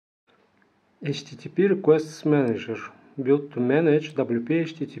HTTP Requests Manager, built to manage WP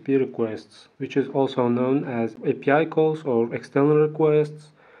HTTP requests, which is also known as API calls or external requests.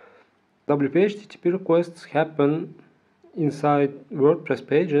 WP HTTP requests happen inside WordPress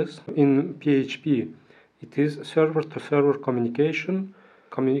pages in PHP. It is server-to-server communication,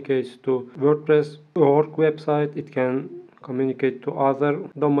 communicates to WordPress org website. It can communicate to other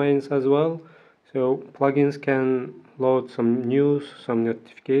domains as well. So plugins can load some news, some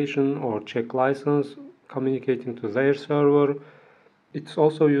notification, or check license, communicating to their server. It's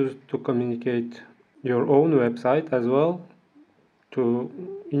also used to communicate your own website as well, to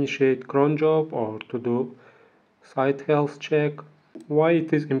initiate cron job or to do site health check. Why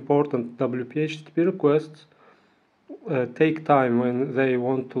it is important? WP HTTP requests take time when they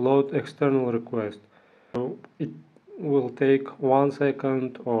want to load external requests. So it will take 1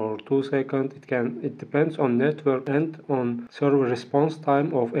 second or 2 seconds. It depends on network and on server response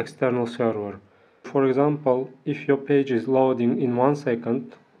time of external server. For example, if your page is loading in 1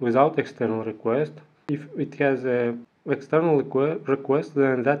 second without external request, if it has a external request,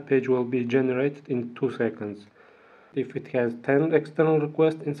 then that page will be generated in 2 seconds. If it has 10 external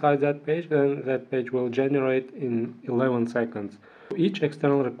requests inside that page, then that page will generate in 11 seconds. Each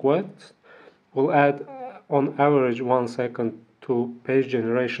external request will add on average 1 second to page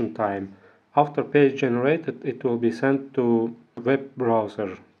generation time. After page generated, it will be sent to web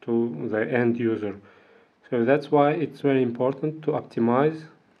browser, to the end user. So that's why it's very important to optimize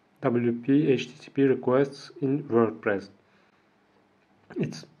WP HTTP requests in WordPress.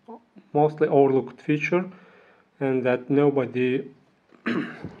 It's mostly overlooked feature, and that nobody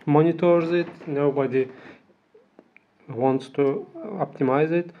monitors it, nobody wants to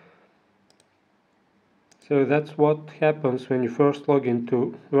optimize it. So that's what happens when you first log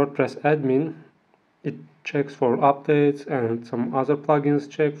into WordPress admin. It checks for updates, and some other plugins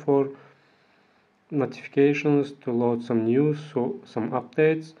check for notifications to load some news, so some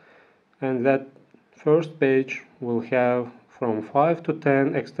updates, and that first page will have from 5 to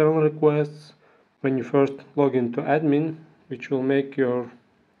 10 external requests when you first log into admin, which will make your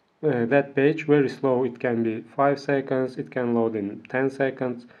that page very slow. It can be 5 seconds, it can load in 10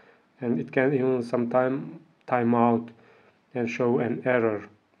 seconds, and it can even sometime time out and show an error.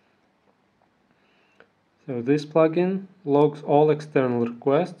 So this plugin logs all external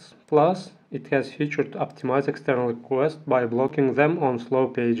requests, plus it has feature to optimize external requests by blocking them on slow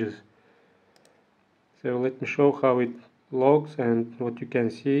pages. So let me show how it logs and what you can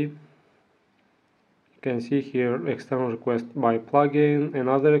see. You can see here external request by plugin,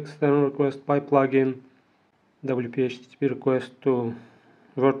 another external request by plugin, WP HTTP request to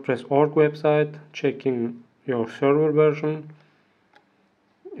WordPress org website, checking your server version.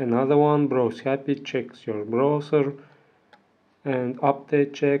 Another one, browse happy, checks your browser, and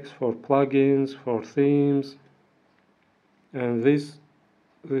update checks for plugins, for themes. And this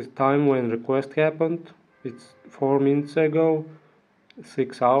time when request happened, it's 4 minutes ago,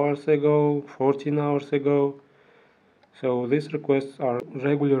 6 hours ago, 14 hours ago. So these requests are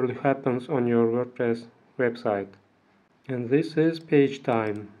regularly happens on your WordPress website. And this is page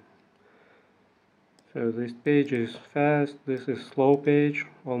time. So this page is fast, this is slow page,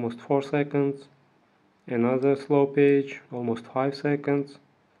 almost 4 seconds. Another slow page, almost 5 seconds.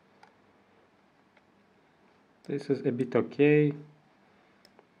 This is a bit okay.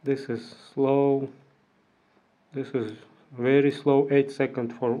 This is slow. This is very slow, 8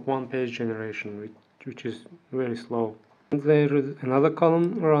 seconds for one page generation, which is very slow. And there is another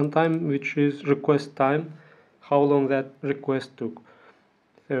column, runtime, which is request time, how long that request took.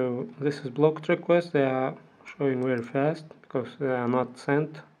 So this is blocked requests, they are showing very fast because they are not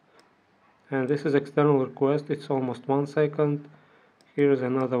sent. And this is external request, it's almost 1 second. Here is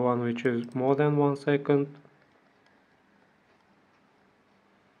another one which is more than 1 second.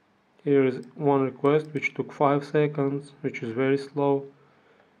 Here is one request which took 5 seconds, which is very slow.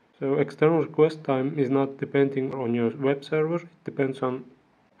 So external request time is not depending on your web server, it depends on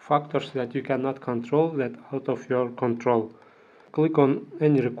factors that you cannot control, that out of your control. Click on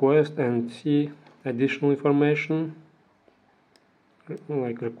any request and see additional information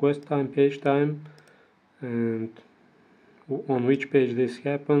like request time, page time, and on which page this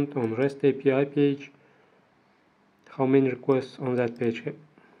happened, on REST API page, how many requests on that page.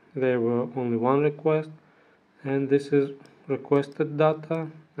 There were only one request, and this is requested data,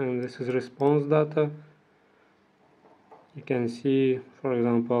 and this is response data. You can see, for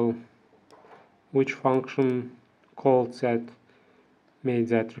example, which function called that made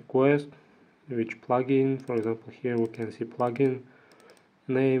that request, which plugin. For example, here we can see plugin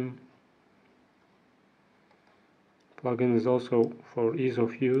name. Plugin is also for ease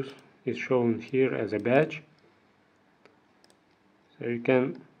of use. is shown here as a badge. So you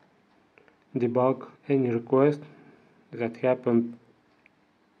can debug any request that happened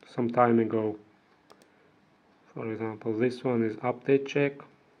some time ago. For example, this one is update check.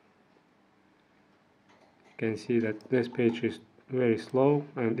 You can see that this page is very slow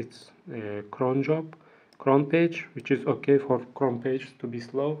and it's a cron page, which is okay for cron pages to be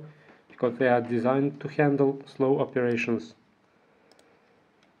slow because they are designed to handle slow operations.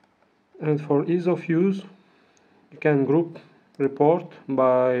 And for ease of use, you can group report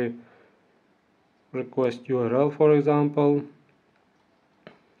by request URL, for example.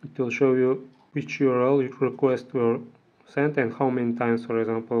 It will show you which URL requests were sent and how many times. For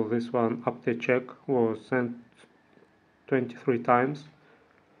example, this one update check was sent 23 times,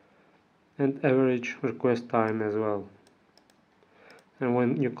 and average request time as well. And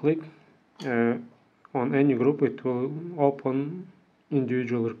when you click on any group, it will open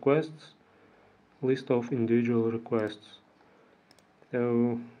individual requests, list of individual requests.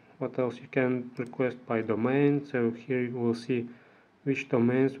 So what else? You can request by domain. So here you will see which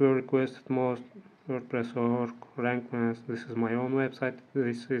domains were requested most: WordPress.org, RankMath. This is my own website.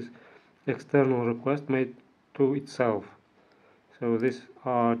 This is external request made to itself. So these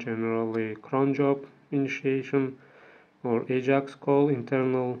are generally cron job initiation or Ajax call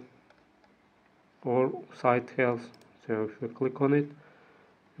internal or site health. So if you click on it,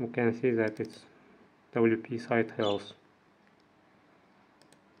 you can see that it's WP site health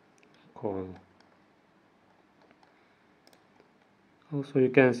call. Also you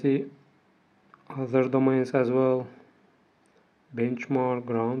can see other domains as well: benchmark,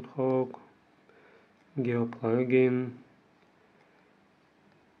 groundhog, geoplugin,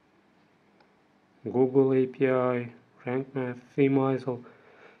 Google API, RankMath, ThemeIsle.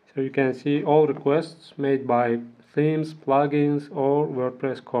 So you can see all requests made by themes, plugins, or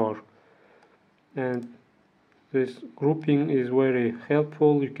WordPress core. And this grouping is very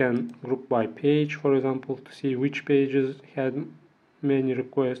helpful. You can group by page, for example, to see which pages had many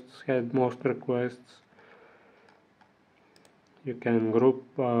requests, had most requests. You can group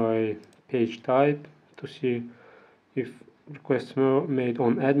by page type to see if requests were made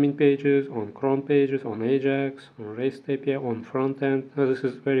on admin pages, on cron pages, on Ajax, on REST API, on front end. Now, this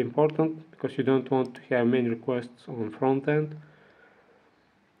is very important because you don't want to have many requests on front end.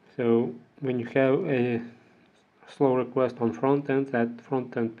 So when you have a slow request on front end, that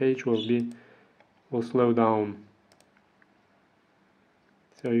front end page will slow down.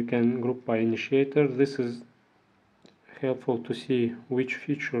 So you can group by initiator. This is helpful to see which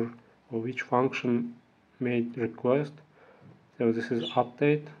feature or which function made request. So this is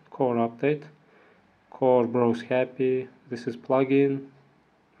update, core browse happy. This is plugin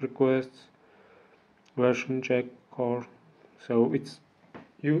requests, version check, core. So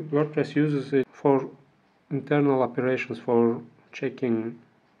WordPress uses it for internal operations, for checking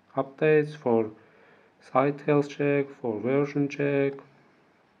updates, for site health check, for version check.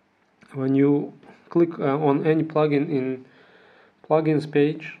 When you click on any plugin in plugins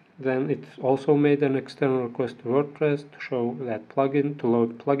page, then it's also made an external request to WordPress to show that plugin, to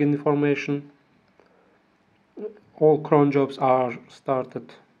load plugin information. All cron jobs are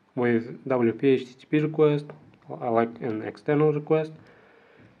started with WP HTTP request, like an external request.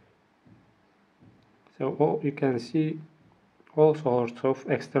 So you can see all sorts of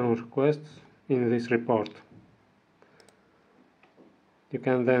external requests in this report. You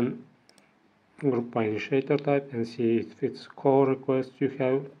can then group by initiator type and see if it's core requests you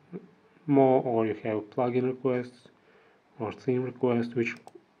have more, or you have plugin requests or theme requests, which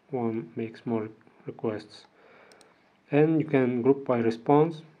one makes more requests. And you can group by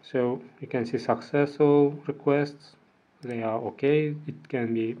response, so you can see successful requests, they are okay. It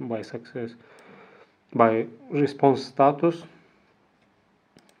can be by response status,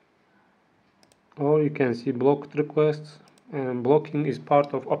 or you can see blocked requests. And blocking is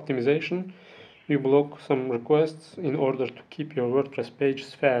part of optimization. You block some requests in order to keep your WordPress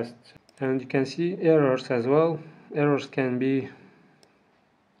pages fast. And you can see errors as well. Errors can be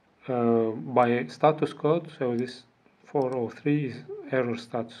by status code. So this 403 is error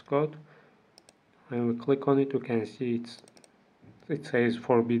status code. When we click on it, you can see it says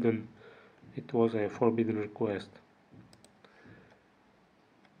forbidden. It was a forbidden request.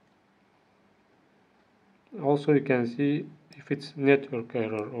 Also, you can see if it's network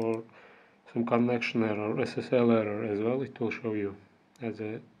error or some connection error, SSL error as well. It will show you as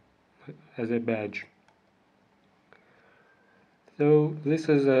a badge. So this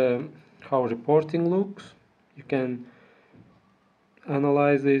is how reporting looks. You can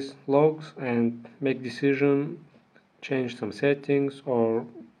analyze these logs and make decision, change some settings, or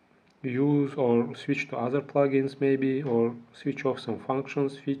use or switch to other plugins maybe, or switch off some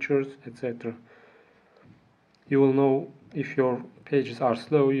functions, features, etc. You will know if your pages are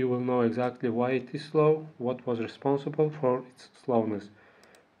slow, you will know exactly why it is slow, what was responsible for its slowness.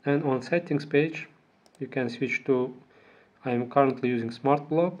 And on settings page, you can switch to, I am currently using Smart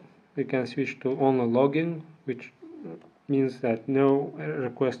Block. You can switch to only login, which means that no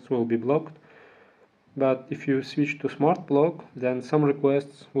requests will be blocked. But if you switch to Smart Block, then some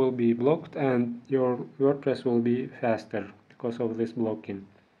requests will be blocked and your WordPress will be faster because of this blocking.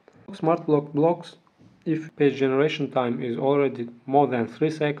 Smart Block blocks if page generation time is already more than 3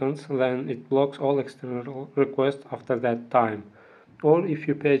 seconds, then it blocks all external requests after that time. Or if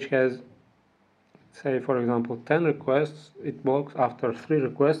your page has, say for example, 10 requests, it blocks after 3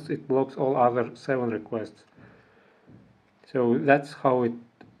 requests, it blocks all other 7 requests. So that's how it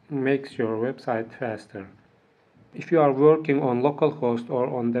makes your website faster. If you are working on localhost or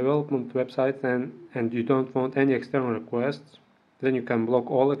on development websites and you don't want any external requests, then you can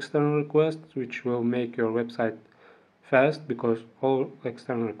block all external requests, which will make your website fast because all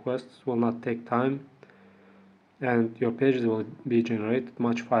external requests will not take time and your pages will be generated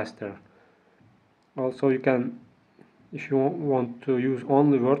much faster. Also, you can, if you want to use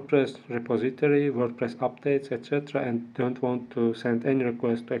only WordPress repository, WordPress updates, etc., and don't want to send any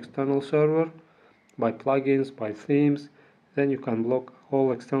request to external server by plugins, by themes, then you can block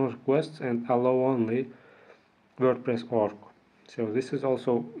all external requests and allow only WordPress org. So this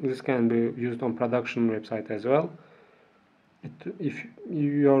can be used on production website as well. If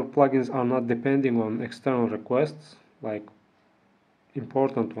your plugins are not depending on external requests, like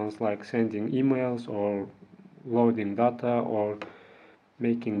important ones like sending emails or loading data or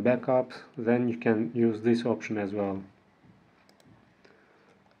making backups, then you can use this option as well.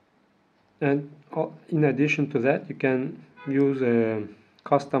 And in addition to that, you can use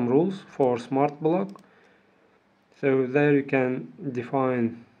custom rules for Smart Block. So there you can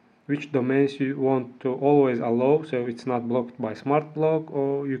define which domains you want to always allow, so it's not blocked by Smart Block,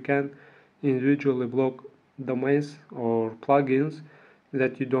 or you can individually block domains or plugins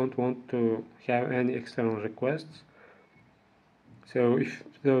that you don't want to have any external requests. So if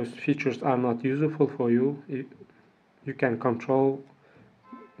those features are not useful for you, you can control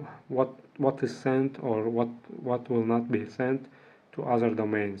what is sent or what will not be sent to other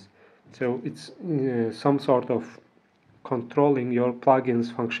domains. So it's some sort of controlling your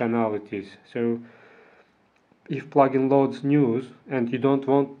plugin's functionalities. So if plugin loads news and you don't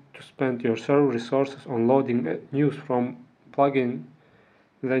want to spend your server resources on loading news from plugin,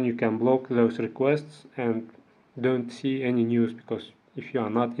 then you can block those requests and don't see any news, because if you are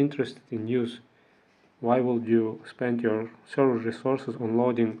not interested in news, why would you spend your server resources on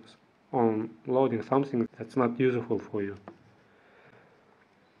loading something that's not useful for you?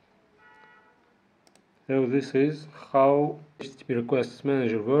 So this is how HTTP Requests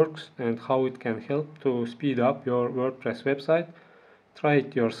Manager works and how it can help to speed up your WordPress website. Try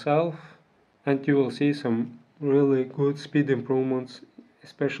it yourself and you will see some really good speed improvements,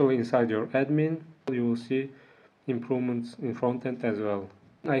 especially inside your admin. You will see improvements in frontend as well.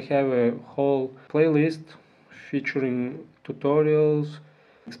 I have a whole playlist featuring tutorials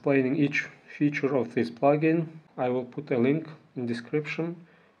explaining each feature of this plugin. I will put a link in description,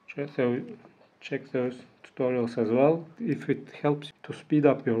 so check those tutorials as well. If it helps to speed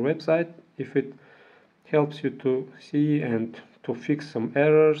up your website, if it helps you to see and to fix some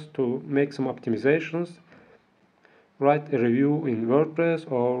errors, to make some optimizations, write a review in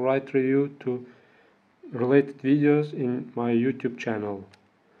WordPress or write review to related videos in my YouTube channel.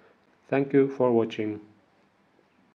 Thank you for watching.